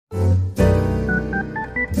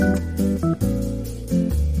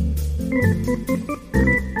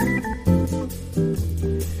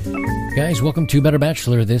Guys, welcome to Better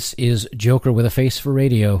Bachelor. This is Joker with a face for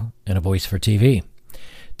radio and a voice for TV.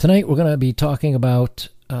 Tonight we're going to be talking about,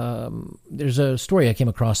 there's a story I came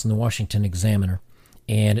across in the Washington Examiner,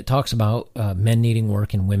 and it talks about men needing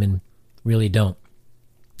work and women really don't.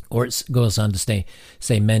 Or it goes on to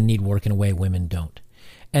say men need work in a way women don't.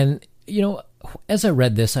 And, you know, as I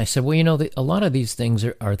read this, I said, well, you know, a lot of these things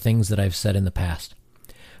are things that I've said in the past.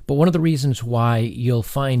 But one of the reasons why you'll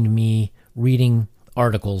find me reading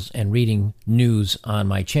articles and reading news on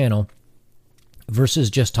my channel versus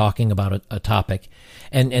just talking about a topic.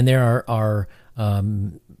 And there are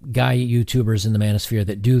guy YouTubers in the manosphere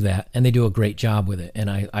that do that, and they do a great job with it. And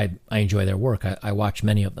I enjoy their work. I watch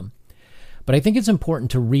many of them. But I think it's important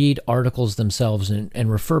to read articles themselves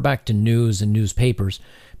and refer back to news and newspapers,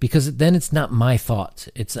 because then it's not my thoughts.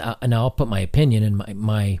 And I'll put my opinion and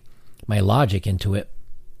my logic into it.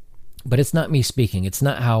 But it's not me speaking. It's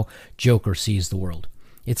not how Joker sees the world.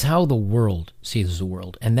 It's how the world sees the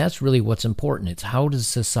world. And that's really what's important. It's how does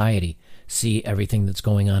society see everything that's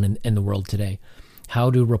going on in the world today? How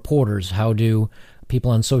do reporters, how do people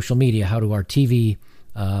on social media, how do our TV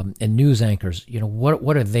and news anchors, you know,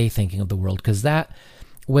 what are they thinking of the world? Because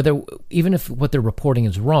even if what they're reporting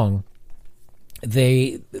is wrong,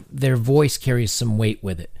 their voice carries some weight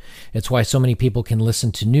with it. It's why so many people can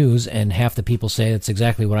listen to news and half the people say that's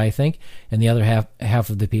exactly what I think, and the other half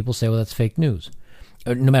of the people say, well, that's fake news.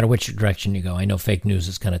 No matter which direction you go. I know fake news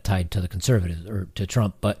is kind of tied to the conservatives or to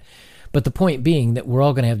Trump, but the point being that we're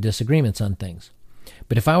all going to have disagreements on things.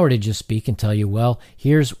 But if I were to just speak and tell you, well,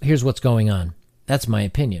 here's what's going on, that's my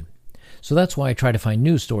opinion. So that's why I try to find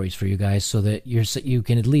news stories for you guys, so that you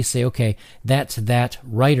can at least say, okay, that's that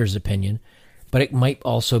writer's opinion. But it might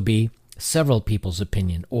also be several people's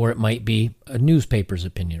opinion, or it might be a newspaper's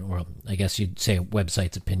opinion, or I guess you'd say a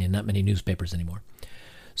website's opinion, not many newspapers anymore.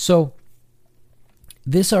 So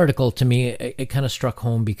this article, to me, it kind of struck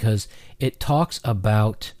home because it talks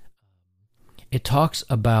about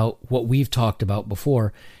what we've talked about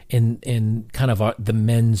before in kind of the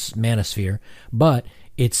men's manosphere, but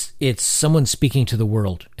it's someone speaking to the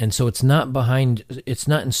world. And so it's not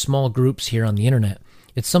in small groups here on the internet.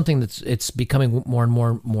 It's something it's becoming more and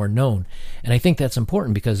more known. And I think that's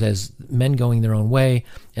important, because as men going their own way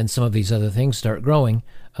and some of these other things start growing,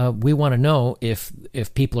 we want to know if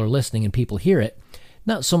people are listening and people hear it,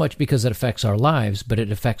 not so much because it affects our lives, but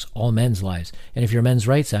it affects all men's lives. And if you're a men's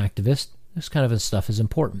rights activist, this kind of stuff is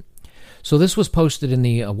important. So this was posted in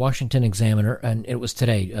the Washington Examiner, and it was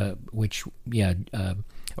today,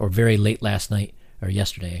 or very late last night, or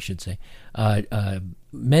yesterday, I should say.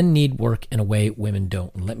 Men need work in a way women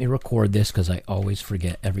don't. And let me record this because I always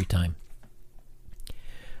forget every time.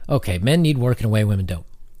 Okay, men need work in a way women don't.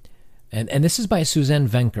 And this is by Suzanne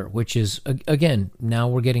Venker, which is, again, now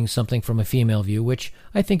we're getting something from a female view, which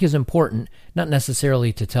I think is important, not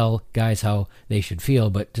necessarily to tell guys how they should feel,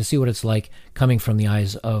 but to see what it's like coming from the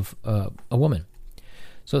eyes of a woman.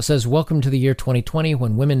 So it says, welcome to the year 2020,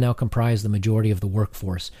 when women now comprise the majority of the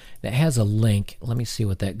workforce. That has a link. Let me see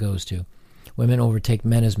what that goes to. Women overtake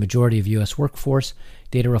men as majority of U.S. workforce.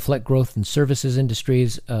 Data reflect growth in services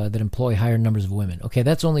industries that employ higher numbers of women. Okay,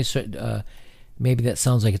 that's only... maybe that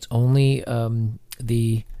sounds like it's only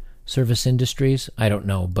the service industries. I don't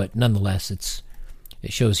know, but nonetheless, it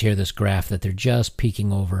shows here this graph that they're just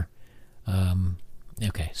peeking over.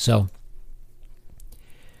 Okay, so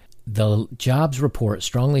the jobs report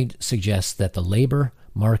strongly suggests that the labor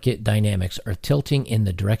market dynamics are tilting in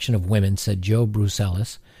the direction of women, said Joe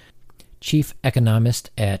Brusalis, chief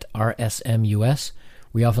economist at RSM US.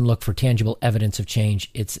 We often look for tangible evidence of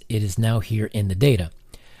change. It is now here in the data.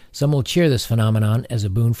 Some will cheer this phenomenon as a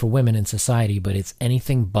boon for women in society, but it's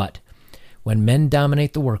anything but. When men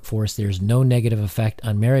dominate the workforce, there's no negative effect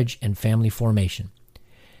on marriage and family formation.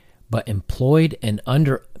 But unemployed and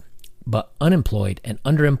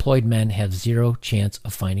underemployed men have zero chance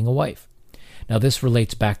of finding a wife. Now, this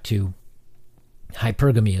relates back to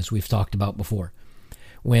hypergamy, as we've talked about before.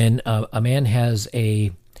 When a man has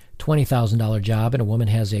a $20,000 job and a woman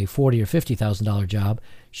has a $40,000 or $50,000 job,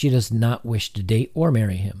 she does not wish to date or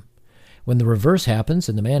marry him. When the reverse happens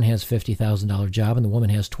and the man has a $50,000 job and the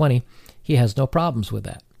woman has $20,000, he has no problems with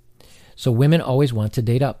that. So women always want to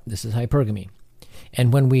date up. This is hypergamy.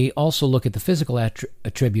 And when we also look at the physical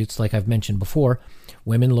attributes, like I've mentioned before,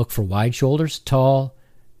 women look for wide shoulders, tall,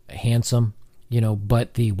 handsome,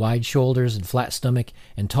 but the wide shoulders and flat stomach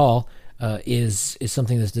and tall is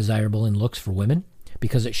something that's desirable in looks for women,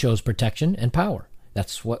 because it shows protection and power.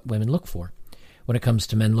 That's what women look for. When it comes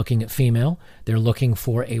to men looking at female, they're looking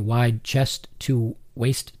for a wide chest to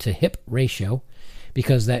waist to hip ratio,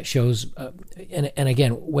 because that shows, and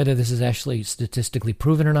again, whether this is actually statistically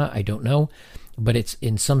proven or not, I don't know, but it's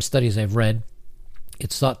in some studies I've read,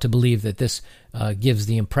 it's thought to believe that this gives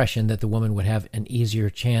the impression that the woman would have an easier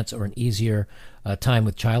chance or an easier time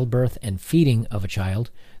with childbirth and feeding of a child,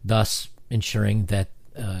 thus ensuring that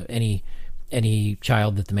any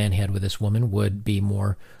child that the man had with this woman would be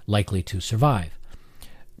more likely to survive.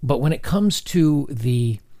 But when it comes to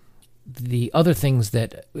the other things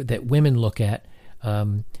that women look at,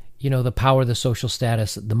 the power, the social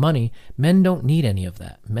status, the money, men don't need any of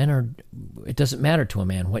that. It doesn't matter to a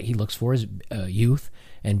man. What he looks for is youth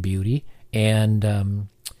and beauty and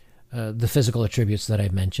the physical attributes that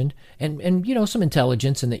I've mentioned, and some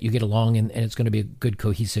intelligence, and that you get along, and it's going to be a good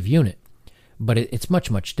cohesive unit. But it's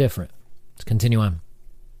much, much different. Let's continue on.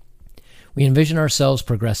 We envision ourselves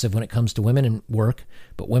progressive when it comes to women and work,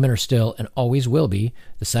 but women are still, and always will be,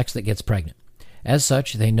 the sex that gets pregnant. As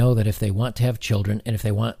such, they know that if they want to have children, and if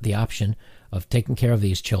they want the option of taking care of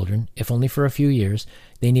these children, if only for a few years,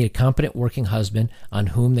 they need a competent working husband on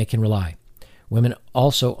whom they can rely. Women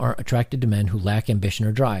also aren't attracted to men who lack ambition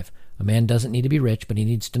or drive. A man doesn't need to be rich, but he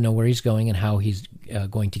needs to know where he's going and how he's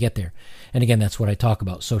going to get there. And again, that's what I talk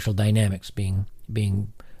about, social dynamics, being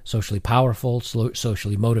socially powerful,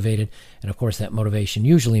 socially motivated, and of course that motivation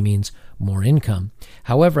usually means more income.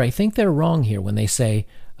 However, I think they're wrong here when they say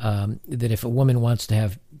that if a woman wants to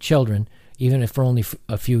have children, even if for only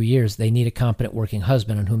a few years, they need a competent working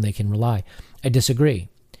husband on whom they can rely. I disagree.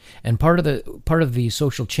 And part of the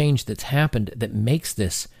social change that's happened that makes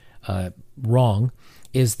this wrong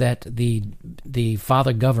is that the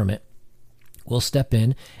father government will step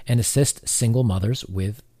in and assist single mothers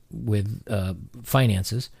with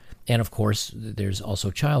finances, and of course there's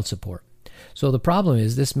also child support. So the problem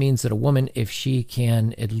is, this means that a woman, if she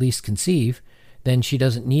can at least conceive, then she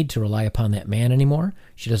doesn't need to rely upon that man anymore.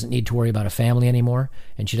 She doesn't need to worry about a family anymore,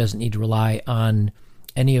 and she doesn't need to rely on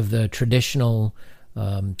any of the traditional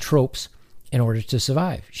tropes in order to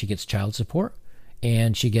survive. She gets child support,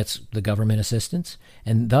 and she gets the government assistance,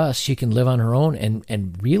 and thus she can live on her own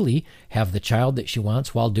and really have the child that she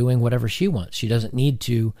wants while doing whatever she wants. She doesn't need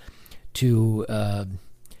to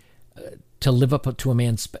live up to a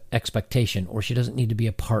man's expectation, or she doesn't need to be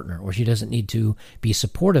a partner, or she doesn't need to be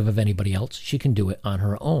supportive of anybody else. She can do it on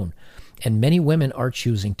her own. And many women are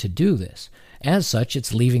choosing to do this. As such,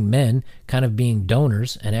 it's leaving men kind of being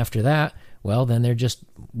donors, and after that, well, then they're just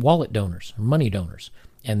wallet donors, or money donors.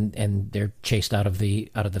 And they're chased out of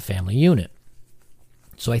the family unit.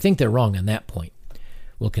 So I think they're wrong on that point.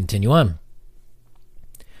 We'll continue on.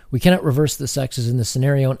 We cannot reverse the sexes in this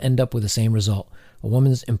scenario and end up with the same result. A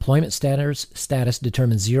woman's employment status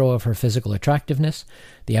determines zero of her physical attractiveness.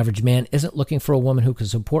 The average man isn't looking for a woman who can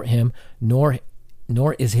support him, nor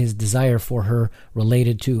is his desire for her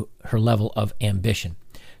related to her level of ambition.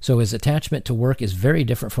 So his attachment to work is very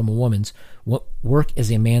different from a woman's. Work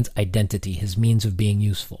is a man's identity, his means of being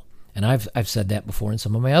useful. And I've said that before in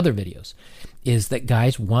some of my other videos, is that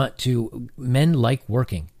men like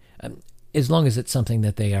working, as long as it's something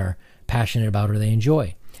that they are passionate about or they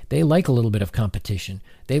enjoy. They like a little bit of competition.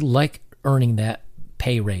 They like earning that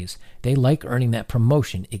pay raise. They like earning that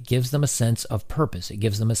promotion. It gives them a sense of purpose. It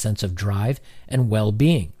gives them a sense of drive and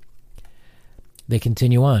well-being. They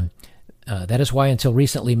continue on. That is why until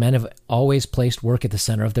recently men have always placed work at the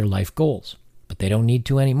center of their life goals, but they don't need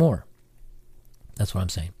to anymore. That's what I'm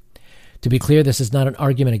saying. To be clear, this is not an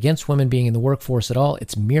argument against women being in the workforce at all.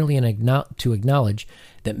 It's merely to acknowledge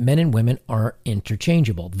that men and women are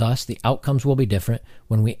interchangeable. Thus, the outcomes will be different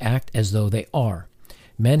when we act as though they are.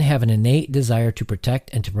 Men have an innate desire to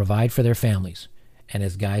protect and to provide for their families. And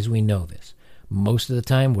as guys, we know this. Most of the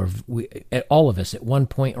time, all of us at one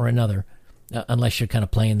point or another, unless you're kind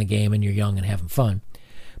of playing the game and you're young and having fun,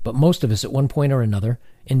 but most of us at one point or another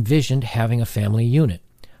envisioned having a family unit,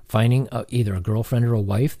 finding either a girlfriend or a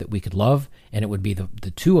wife that we could love, and it would be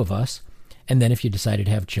the two of us, and then if you decided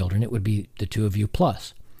to have children, it would be the two of you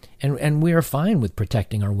plus. And we are fine with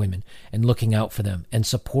protecting our women and looking out for them and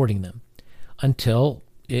supporting them until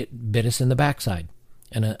it bit us in the backside,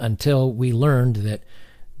 and until we learned that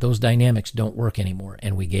those dynamics don't work anymore,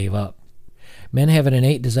 and we gave up. Men have an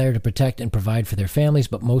innate desire to protect and provide for their families,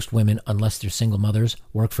 but most women, unless they're single mothers,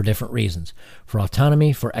 work for different reasons. For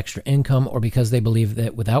autonomy, for extra income, or because they believe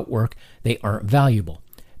that without work, they aren't valuable.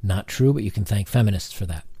 Not true, but you can thank feminists for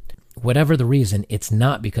that. Whatever the reason, it's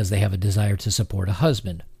not because they have a desire to support a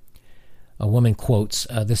husband. A woman quotes,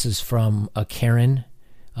 this is from a Karen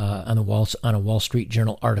on a Wall Street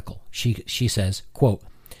Journal article. She says, quote,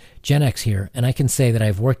 Gen X here, and I can say that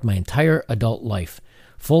I've worked my entire adult life,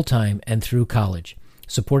 full-time and through college.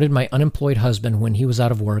 supported my unemployed husband when he was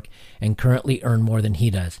out of work, and currently earn more than he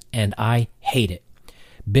does. And I hate it.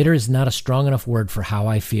 Bitter is not a strong enough word for how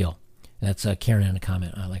I feel. That's Karen in a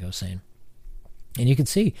comment, like I was saying. And you can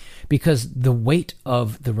see, because the weight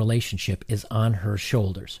of the relationship is on her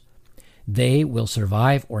shoulders. They will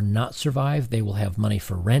survive or not survive. They will have money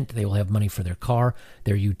for rent. They will have money for their car,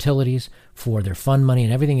 their utilities, for their fund money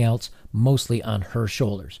and everything else, mostly on her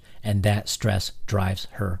shoulders. And that stress drives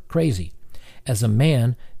her crazy. As a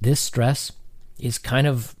man, this stress is kind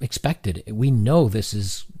of expected. We know this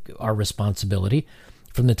is our responsibility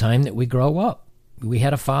from the time that we grow up. We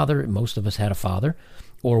had a father, most of us had a father,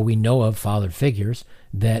 or we know of father figures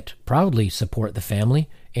that proudly support the family,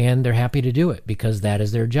 and they're happy to do it because that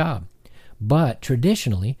is their job. But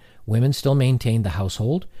traditionally, women still maintained the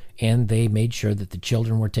household, and they made sure that the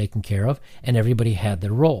children were taken care of, and everybody had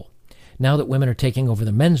their role. Now that women are taking over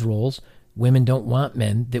the men's roles, women don't want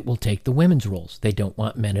men that will take the women's roles. They don't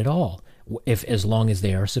want men at all, as long as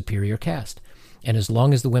they are superior caste. And as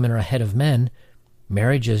long as the women are ahead of men,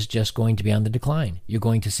 marriage is just going to be on the decline. You're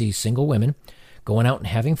going to see single women going out and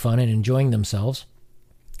having fun and enjoying themselves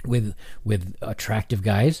with attractive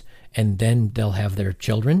guys, and then they'll have their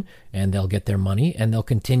children and they'll get their money and they'll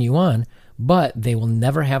continue on, but they will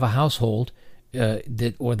never have a household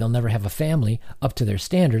or they'll never have a family up to their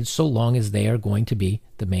standards so long as they are going to be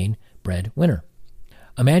the main breadwinner.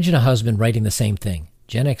 Imagine a husband writing the same thing.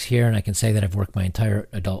 Gen X here, and I can say that I've worked my entire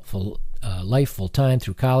adult life full-time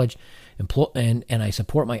through college, and I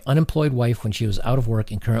support my unemployed wife when she was out of work,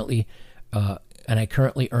 and I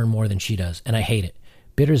currently earn more than she does, and I hate it.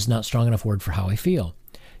 Bitter is not strong enough word for how I feel.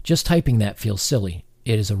 Just typing that feels silly.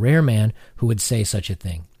 It is a rare man who would say such a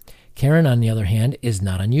thing. Karen, on the other hand, is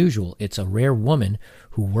not unusual. It's a rare woman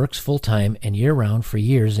who works full-time and year-round for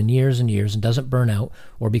years and years and years and doesn't burn out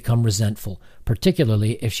or become resentful,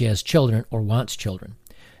 particularly if she has children or wants children.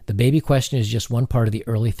 The baby question is just one part of the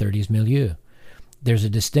early 30s milieu. There's a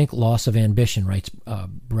distinct loss of ambition, writes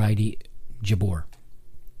Bridie Jabor.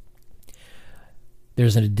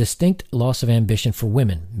 There's a distinct loss of ambition for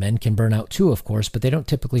women. Men can burn out too, of course, but they don't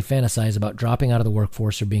typically fantasize about dropping out of the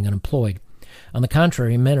workforce or being unemployed. On the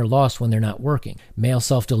contrary, men are lost when they're not working. Male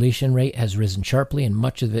self-deletion rate has risen sharply, and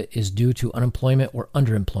much of it is due to unemployment or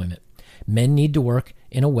underemployment. Men need to work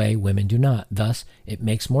in a way women do not. Thus, it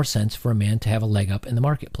makes more sense for a man to have a leg up in the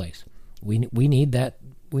marketplace. We need that.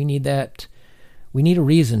 We need a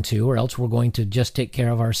reason to, or else we're going to just take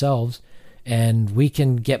care of ourselves, and we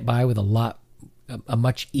can get by with a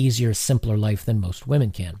much easier, simpler life than most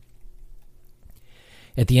women can.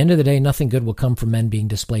 At the end of the day, nothing good will come from men being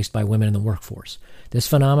displaced by women in the workforce. This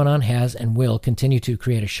phenomenon has and will continue to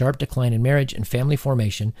create a sharp decline in marriage, and family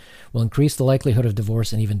formation will increase the likelihood of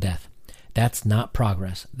divorce and even death. That's not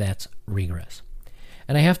progress, that's regress.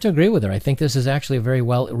 And I have to agree with her. I think this is actually a very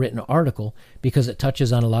well-written article because it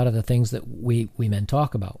touches on a lot of the things that we men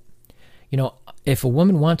talk about. You know, if a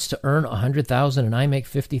woman wants to earn $100,000 and I make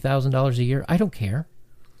 $50,000 a year, I don't care.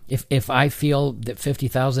 If I feel that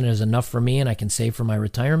 $50,000 is enough for me and I can save for my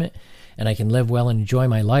retirement and I can live well and enjoy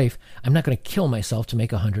my life, I'm not going to kill myself to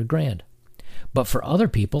make $100,000. But for other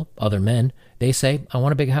people, other men, they say, I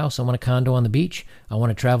want a big house, I want a condo on the beach, I want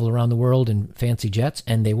to travel around the world in fancy jets,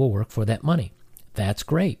 and they will work for that money. That's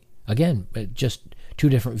great. Again, just two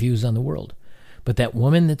different views on the world. But that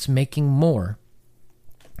woman that's making more,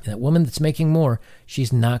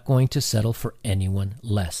 she's not going to settle for anyone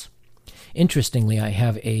less. Interestingly, I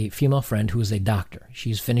have a female friend who is a doctor.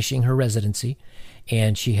 She's finishing her residency,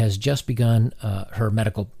 and she has just begun her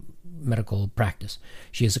medical practice.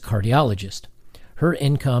 She is a cardiologist. Her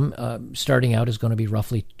income starting out is going to be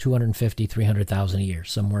roughly $250,000, $300,000 a year,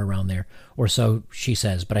 somewhere around there, or so she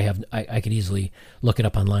says. But I could easily look it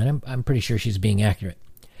up online. I'm pretty sure she's being accurate.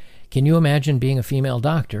 Can you imagine being a female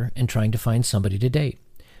doctor and trying to find somebody to date?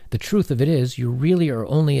 The truth of it is, you really are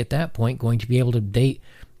only at that point going to be able to date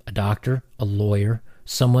a doctor, a lawyer,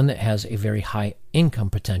 someone that has a very high income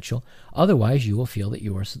potential. Otherwise, you will feel that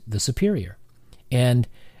you are the superior. And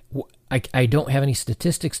I don't have any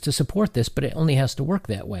statistics to support this, but it only has to work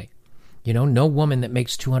that way. You know, no woman that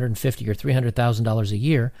makes $250,000 or $300,000 a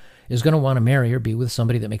year is going to want to marry or be with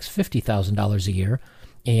somebody that makes $50,000 a year,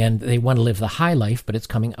 and they want to live the high life, but it's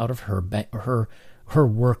coming out of her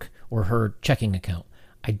work or her checking account.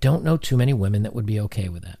 I don't know too many women that would be okay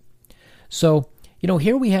with that. So, you know,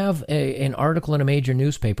 here we have an article in a major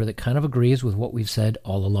newspaper that kind of agrees with what we've said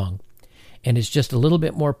all along. And it's just a little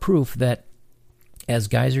bit more proof that as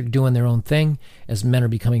guys are doing their own thing, as men are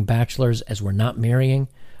becoming bachelors, as we're not marrying,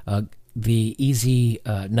 the easy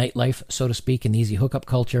nightlife, so to speak, and the easy hookup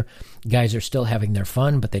culture, guys are still having their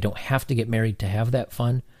fun, but they don't have to get married to have that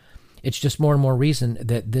fun. It's just more and more reason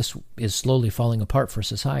that this is slowly falling apart for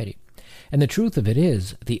society. And the truth of it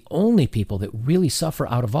is, the only people that really suffer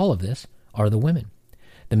out of all of this are the women.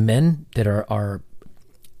 The men that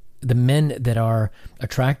are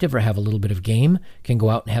attractive or have a little bit of game can go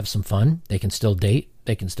out and have some fun. They can still date.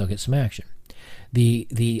 They can still get some action.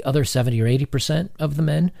 The other 70 or 80% of the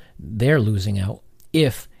men, they're losing out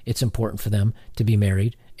if it's important for them to be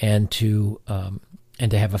married and to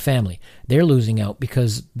have a family. They're losing out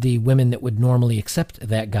because the women that would normally accept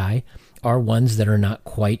that guy are ones that are not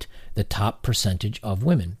quite the top percentage of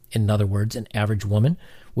women. In other words, an average woman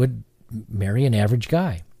would marry an average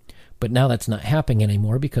guy. But now that's not happening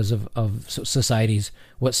anymore because of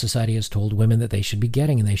what society has told women that they should be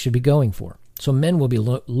getting and they should be going for. So men will be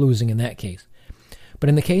losing in that case. But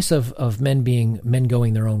in the case of men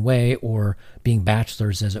going their own way or being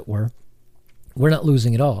bachelors, as it were, we're not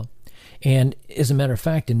losing at all. And as a matter of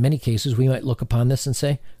fact, in many cases, we might look upon this and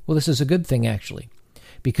say, well, this is a good thing, actually,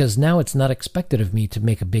 because now it's not expected of me to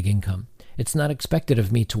make a big income. It's not expected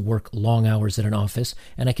of me to work long hours at an office,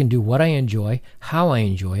 and I can do what I enjoy, how I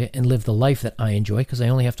enjoy it, and live the life that I enjoy because I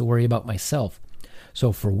only have to worry about myself.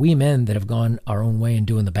 So for we men that have gone our own way and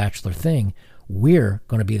doing the bachelor thing, we're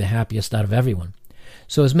going to be the happiest out of everyone.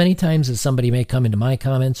 So as many times as somebody may come into my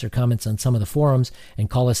comments or comments on some of the forums and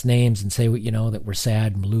call us names and say, that we're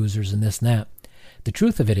sad and losers and this and that, the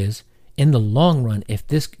truth of it is, in the long run, if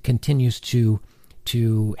this continues to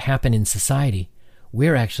happen in society,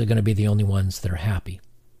 we're actually going to be the only ones that are happy.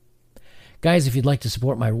 Guys, if you'd like to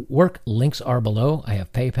support my work, links are below. I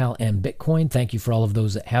have PayPal and Bitcoin. Thank you for all of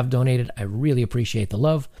those that have donated. I really appreciate the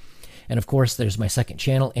love. And of course, there's my second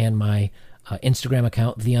channel and my Instagram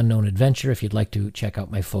account, The Unknown Adventure, if you'd like to check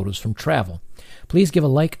out my photos from travel. Please give a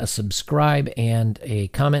like, a subscribe, and a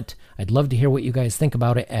comment. I'd love to hear what you guys think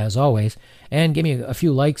about it, as always. And give me a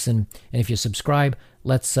few likes, and if you subscribe,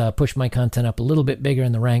 let's push my content up a little bit bigger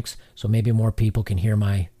in the ranks so maybe more people can hear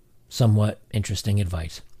my somewhat interesting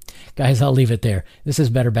advice. Guys, I'll leave it there. This is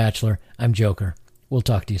Better Bachelor. I'm Joker. We'll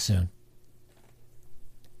talk to you soon.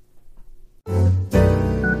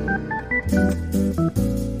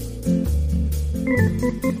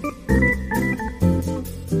 Thank you.